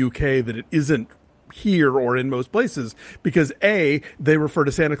in the UK that it isn't here or in most places, because A, they refer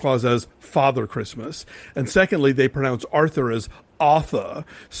to Santa Claus as Father Christmas, and secondly, they pronounce Arthur as Arthur.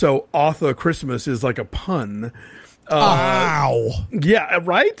 So Arthur Christmas is like a pun. Wow. Yeah,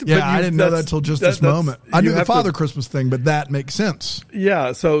 right? Yeah, but I didn't know that until just this moment. I knew the Father Christmas thing, but that makes sense.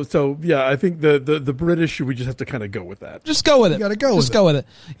 Yeah, so yeah, I think the British, we just have to kind of go with that. Just go with it. You got to go just with it.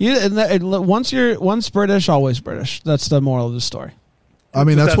 Just go with it. Once British, always British. That's the moral of the story. I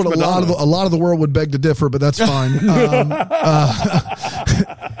mean, that's what a lot of the world would beg to differ, but that's fine.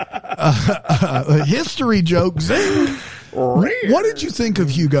 History jokes. What did you think of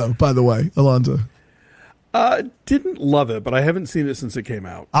Hugo, by the way, Alonso? Didn't love it, but I haven't seen it since it came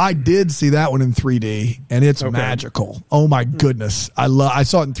out. I did see that one in 3D, and it's magical. Oh my goodness, I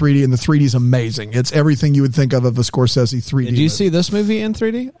saw it in 3D, and the 3D is amazing. It's everything you would think of a Scorsese 3D. Did you see this movie in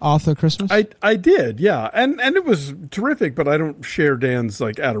 3D, Arthur Christmas? I did, yeah, and it was terrific. But I don't share Dan's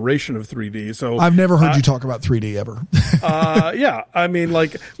like adoration of 3D. So I've never heard you talk about 3D ever. Yeah, I mean,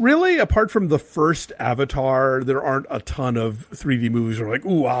 like really, apart from the first Avatar, there aren't a ton of 3D movies that are like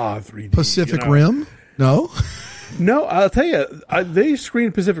 3D. Pacific Rim. No, I'll tell you, they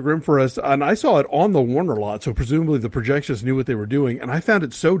screened Pacific Rim for us, and I saw it on the Warner lot, so presumably the projectionists knew what they were doing, and I found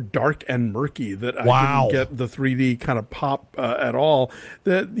it so dark and murky that I didn't get the 3D kind of pop at all.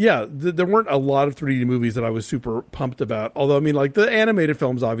 There weren't a lot of 3D movies that I was super pumped about, although, I mean, like, the animated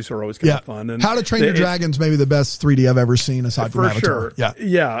films obviously are always kind of fun. And How to Train Your Dragon's maybe the best 3D I've ever seen, aside from Avatar. Sure.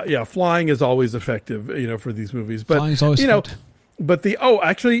 Yeah. Flying is always effective, for these movies. But, Flying is always effective. But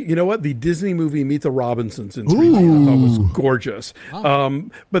actually, you know what? The Disney movie Meet the Robinsons in 3D I thought was gorgeous. Oh.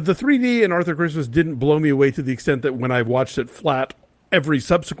 But the 3D in Arthur Christmas didn't blow me away to the extent that when I watched it flat every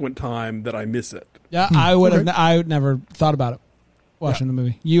subsequent time that I miss it. Yeah, I would have. I never thought about it watching the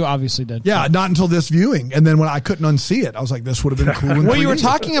movie. You obviously did. Yeah, not until this viewing, and then when I couldn't unsee it, I was like, "This would have been cool." Well, you were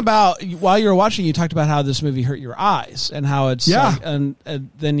talking about while you were watching. You talked about how this movie hurt your eyes and how it's and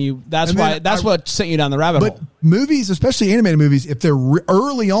then you. That's what sent you down the rabbit hole. Movies, especially animated movies, if they're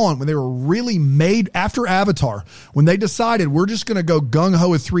early on when they were really made after Avatar, when they decided we're just going to go gung ho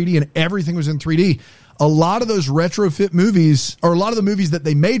with 3D and everything was in 3D. A lot of those retrofit movies, or a lot of the movies that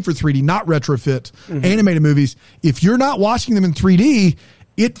they made for 3D, not retrofit, animated movies, if you're not watching them in 3D,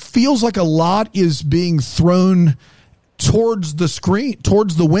 it feels like a lot is being thrown towards the screen,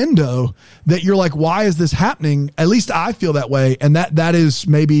 towards the window, that you're like, why is this happening? At least I feel that way, and that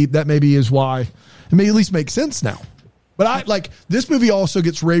maybe is why it may at least make sense now. But this movie also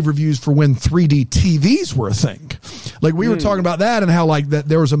gets rave reviews for when 3D TVs were a thing. Like we were talking about that and how that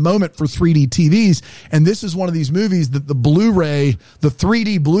there was a moment for 3D TVs. And this is one of these movies that the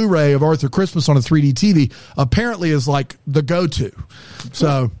 3D Blu-ray of Arthur Christmas on a 3D TV apparently is like the go-to.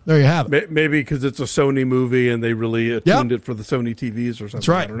 So there you have it. Maybe because it's a Sony movie and they really tuned it for the Sony TVs or something. That's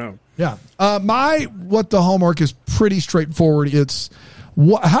right. I don't know. Yeah. What the hallmark is pretty straightforward. It's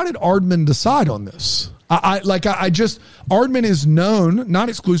how did Aardman decide on this? Aardman is known, not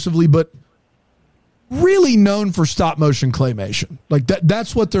exclusively, but really known for stop motion claymation. Like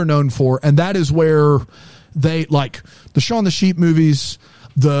that's what they're known for. And that is where they like the Shaun the Sheep movies,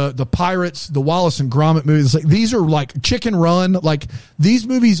 the Pirates, the Wallace and Gromit movies. Like these are like Chicken Run. Like these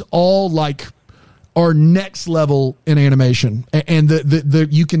movies all are next level in animation. And the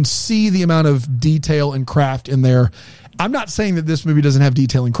you can see the amount of detail and craft in there. I'm not saying that this movie doesn't have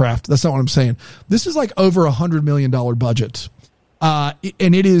detail and craft. That's not what I'm saying. This is like over $100 million budget. And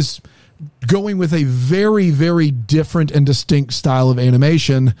it is going with a very, very different and distinct style of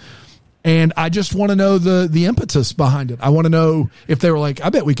animation. And I just want to know the impetus behind it. I want to know if they were like, I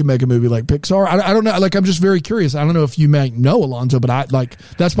bet we can make a movie like Pixar. I don't know. Like, I'm just very curious. I don't know if you might know, Alonso, but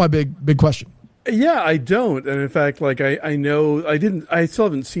that's my big question. Yeah, I don't. And in fact, I know I still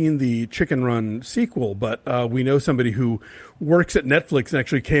haven't seen the Chicken Run sequel, but we know somebody who works at Netflix and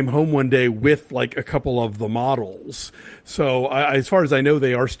actually came home one day with like a couple of the models. So as far as I know,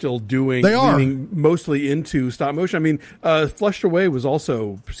 they are still leaning mostly into stop motion. I mean, Flushed Away was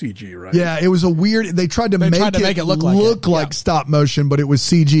also CG, right? Yeah, it was a weird, they tried to make it look like stop motion, but it was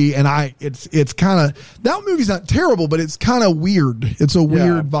CG. And it's kind of, that movie's not terrible, but it's kind of weird. It's a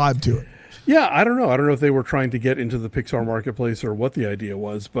weird vibe to it. Yeah, I don't know. I don't know if they were trying to get into the Pixar marketplace or what the idea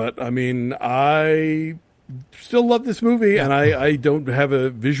was, but I mean, I still love this movie, and I don't have a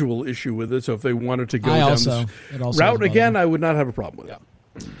visual issue with it. So if they wanted to go down this route again, I would not have a problem with it.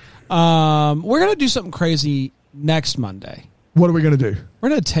 We're gonna do something crazy next Monday. What are we going to do? We're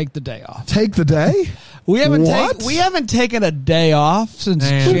going to take the day off. Take the day? We haven't taken a day off since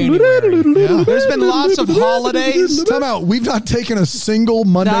January. Yeah. There's been lots of holidays. Time out. We've not taken a single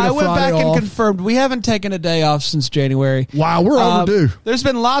Monday to Friday off. I went back and confirmed we haven't taken a day off since January. Wow, we're overdue. There's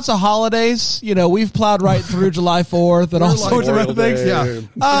been lots of holidays. You know, we've plowed right through July 4th and all sorts of other things. Yeah.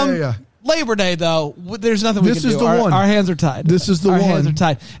 Labor Day, though, there's nothing we can do. This is the one. Our hands are tied. This is the one. Our hands are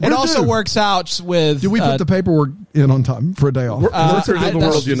tied. It also works out with... Did we put the paperwork in on time for a day off? Workers of the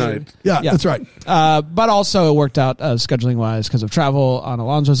world unite. Yeah, that's right. But also it worked out scheduling-wise because of travel on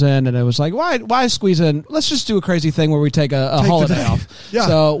Alonso's end, and it was like, why squeeze in? Let's just do a crazy thing where we take a holiday off. Yeah.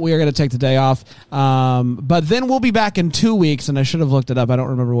 So we are going to take the day off. But then we'll be back in 2 weeks, and I should have looked it up. I don't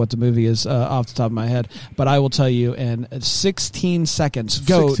remember what the movie is off the top of my head, but I will tell you in 16 seconds.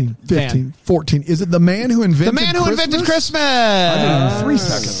 Go, 16, 15, 14. Is it The Man Who Invented Christmas? The Man Who Invented Christmas. I did it in 3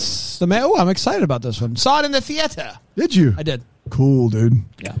 seconds. I'm excited about this one. Saw it in the theater. Did you? I did. Cool, dude.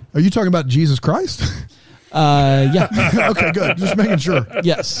 Yeah. Are you talking about Jesus Christ? Yeah. Okay, good. Just making sure.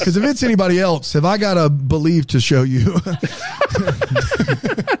 Yes. Because if it's anybody else, have I got to believe to show you?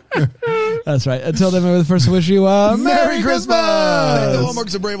 That's right. Until then, we first wish you a Merry Christmas. The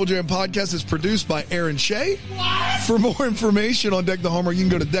Hallmarks of Bramble Jam podcast is produced by Aaron Shea. For more information on Deck the Hallmark, you can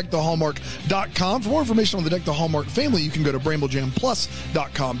go to deckthehallmark.com. For more information on the Deck the Hallmark family, you can go to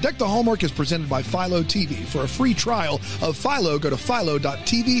bramblejamplus.com. Deck the Hallmark is presented by Philo TV. For a free trial of Philo, go to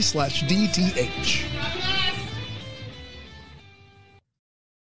philo.tv/DTH.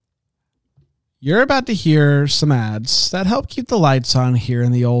 You're about to hear some ads that help keep the lights on here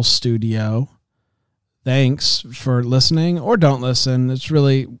in the old studio. Thanks for listening or don't listen. It's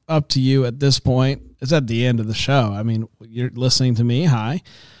really up to you at this point. It's at the end of the show. I mean, you're listening to me. Hi.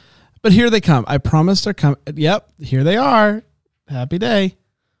 But here they come. I promise they're coming. Yep, here they are. Happy day.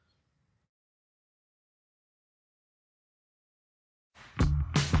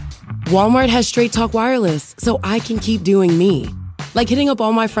 Walmart has Straight Talk Wireless, so I can keep doing me. Like hitting up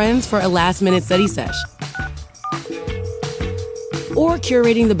all my friends for a last-minute study sesh. Or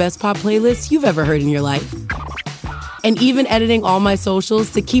curating the best pop playlists you've ever heard in your life. And even editing all my socials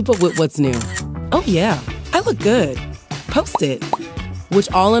to keep up with what's new. Oh yeah, I look good. Post it.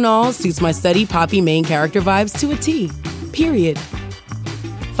 Which all in all suits my study poppy main character vibes to a T. Period.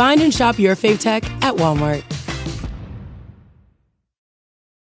 Find and shop your fave tech at Walmart.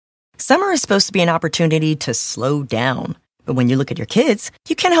 Summer is supposed to be an opportunity to slow down. But when you look at your kids,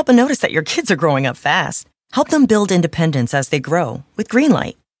 you can't help but notice that your kids are growing up fast. Help them build independence as they grow with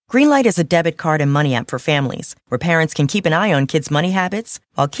Greenlight. Greenlight is a debit card and money app for families where parents can keep an eye on kids' money habits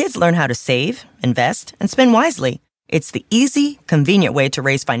while kids learn how to save, invest, and spend wisely. It's the easy, convenient way to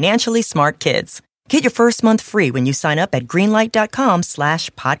raise financially smart kids. Get your first month free when you sign up at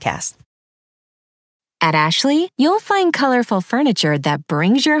greenlight.com/podcast. At Ashley, you'll find colorful furniture that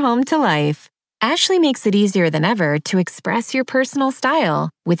brings your home to life. Ashley makes it easier than ever to express your personal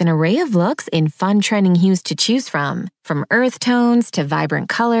style with an array of looks in fun trending hues to choose from earth tones to vibrant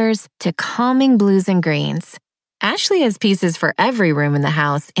colors to calming blues and greens. Ashley has pieces for every room in the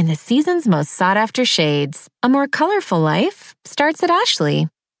house in the season's most sought-after shades. A more colorful life starts at Ashley.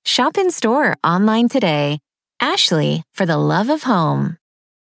 Shop in store, online today. Ashley, for the love of home.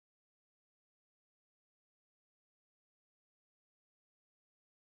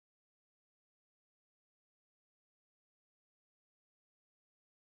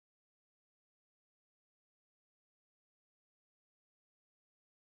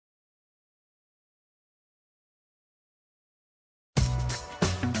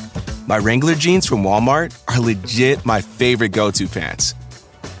 My Wrangler jeans from Walmart are legit my favorite go-to pants.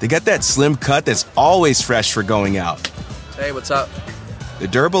 They got that slim cut that's always fresh for going out. Hey, what's up? They're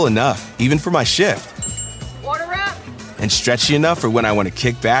durable enough, even for my shift. Order up! And stretchy enough for when I want to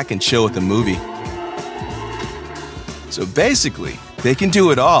kick back and chill with a movie. So basically, they can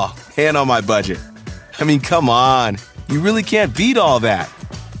do it all, and on my budget. I mean, come on. You really can't beat all that.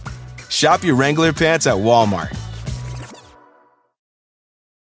 Shop your Wrangler pants at Walmart.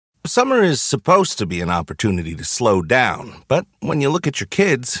 Summer is supposed to be an opportunity to slow down, but when you look at your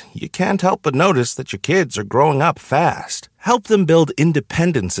kids, you can't help but notice that your kids are growing up fast. Help them build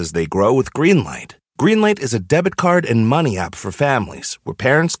independence as they grow with Greenlight. Greenlight is a debit card and money app for families where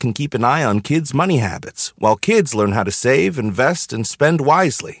parents can keep an eye on kids' money habits while kids learn how to save, invest, and spend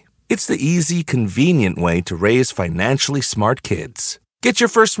wisely. It's the easy, convenient way to raise financially smart kids. Get your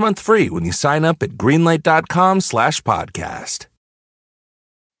first month free when you sign up at greenlight.com/podcast.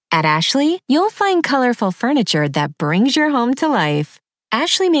 At Ashley, you'll find colorful furniture that brings your home to life.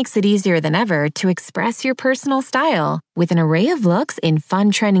 Ashley makes it easier than ever to express your personal style with an array of looks in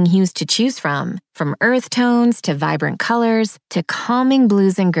fun trending hues to choose from earth tones to vibrant colors to calming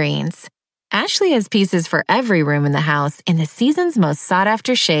blues and greens. Ashley has pieces for every room in the house in the season's most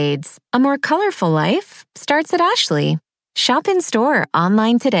sought-after shades. A more colorful life starts at Ashley. Shop in store,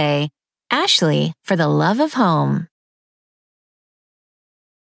 online today. Ashley, for the love of home.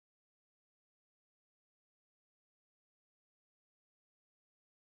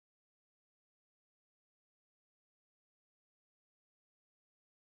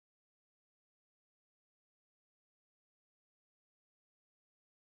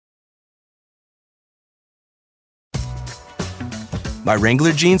 My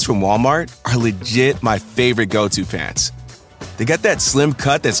Wrangler jeans from Walmart are legit my favorite go-to pants. They got that slim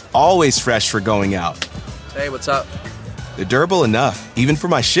cut that's always fresh for going out. Hey, what's up? They're durable enough, even for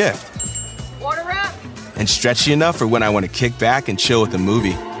my shift. Order up! And stretchy enough for when I want to kick back and chill with a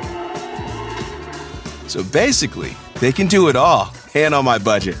movie. So basically, they can do it all, and on my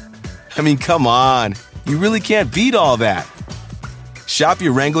budget. I mean, come on. You really can't beat all that. Shop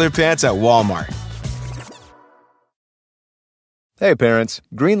your Wrangler pants at Walmart. Hey parents,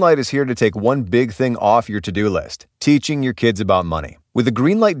 Greenlight is here to take one big thing off your to-do list, teaching your kids about money. With a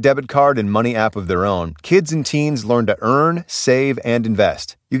Greenlight debit card and money app of their own, kids and teens learn to earn, save, and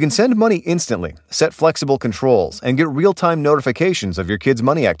invest. You can send money instantly, set flexible controls, and get real-time notifications of your kids'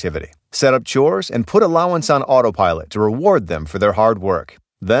 money activity. Set up chores and put allowance on autopilot to reward them for their hard work.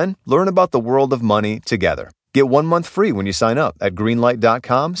 Then, learn about the world of money together. Get 1 month free when you sign up at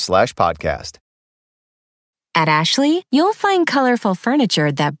greenlight.com/podcast. At Ashley, you'll find colorful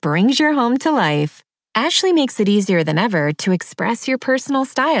furniture that brings your home to life. Ashley makes it easier than ever to express your personal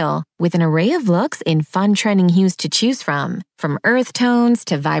style with an array of looks in fun trending hues to choose from earth tones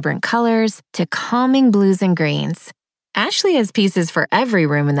to vibrant colors to calming blues and greens. Ashley has pieces for every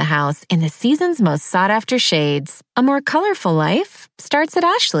room in the house in the season's most sought-after shades. A more colorful life starts at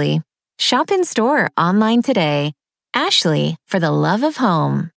Ashley. Shop in store, online today. Ashley, for the love of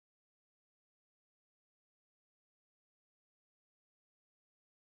home.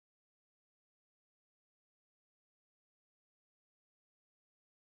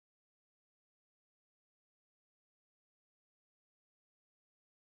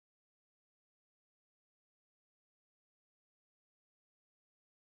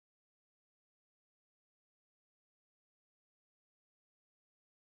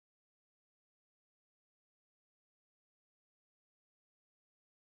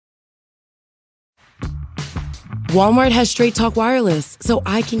 Walmart has Straight Talk Wireless, so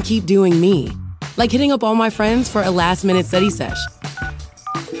I can keep doing me. Like hitting up all my friends for a last-minute study sesh.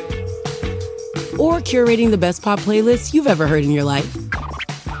 Or curating the best pop playlists you've ever heard in your life.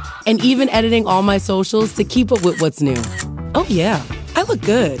 And even editing all my socials to keep up with what's new. Oh yeah, I look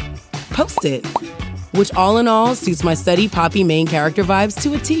good. Post it. Which all in all suits my study poppy main character vibes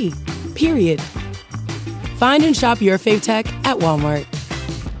to a T. Period. Find and shop your fave tech at Walmart.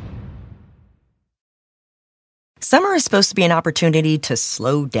 Summer is supposed to be an opportunity to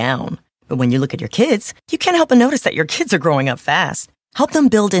slow down. But when you look at your kids, you can't help but notice that your kids are growing up fast. Help them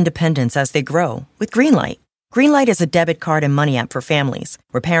build independence as they grow with Greenlight. Greenlight is a debit card and money app for families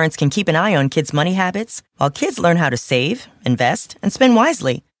where parents can keep an eye on kids' money habits while kids learn how to save, invest, and spend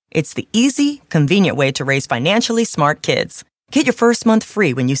wisely. It's the easy, convenient way to raise financially smart kids. Get your first month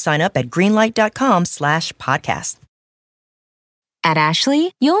free when you sign up at greenlight.com/podcast. At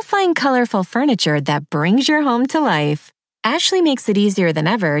Ashley, you'll find colorful furniture that brings your home to life. Ashley makes it easier than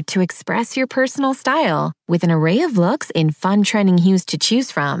ever to express your personal style with an array of looks in fun trending hues to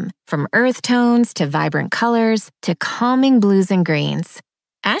choose from earth tones to vibrant colors to calming blues and greens.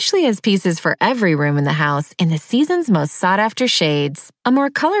 Ashley has pieces for every room in the house in the season's most sought-after shades. A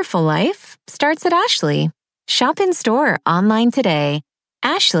more colorful life starts at Ashley. Shop in store, online today.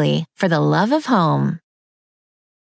 Ashley, for the love of home.